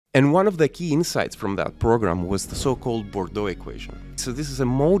And one of the key insights from that program was the so-called Bordeaux Equation. So this is a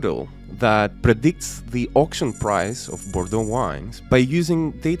model that predicts the auction price of Bordeaux wines by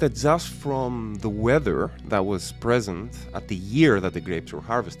using data just from the weather that was present at the year that the grapes were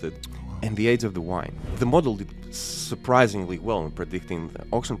harvested and the age of the wine. The model did surprisingly well in predicting the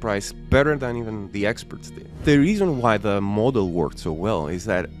auction price, better than even the experts did. The reason why the model worked so well is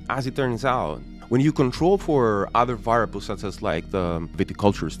that, as it turns out, when you control for other variables such as like the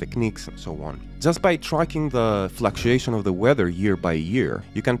viticulturist techniques and so on, just by tracking the fluctuation of the weather year by year,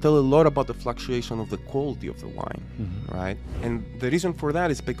 you can tell a lot about the fluctuation of the quality of the wine, right? And the reason for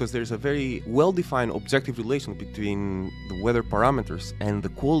that is because there's a very well-defined objective relation between the weather parameters and the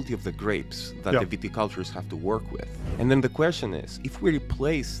quality of the grapes that the viticulturists have to work with. And then the question is, if we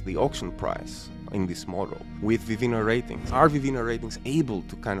replace the auction price in this model with Vivino ratings, are Vivino ratings able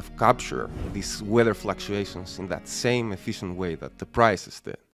to kind of capture these weather fluctuations in that same efficient way that the prices did?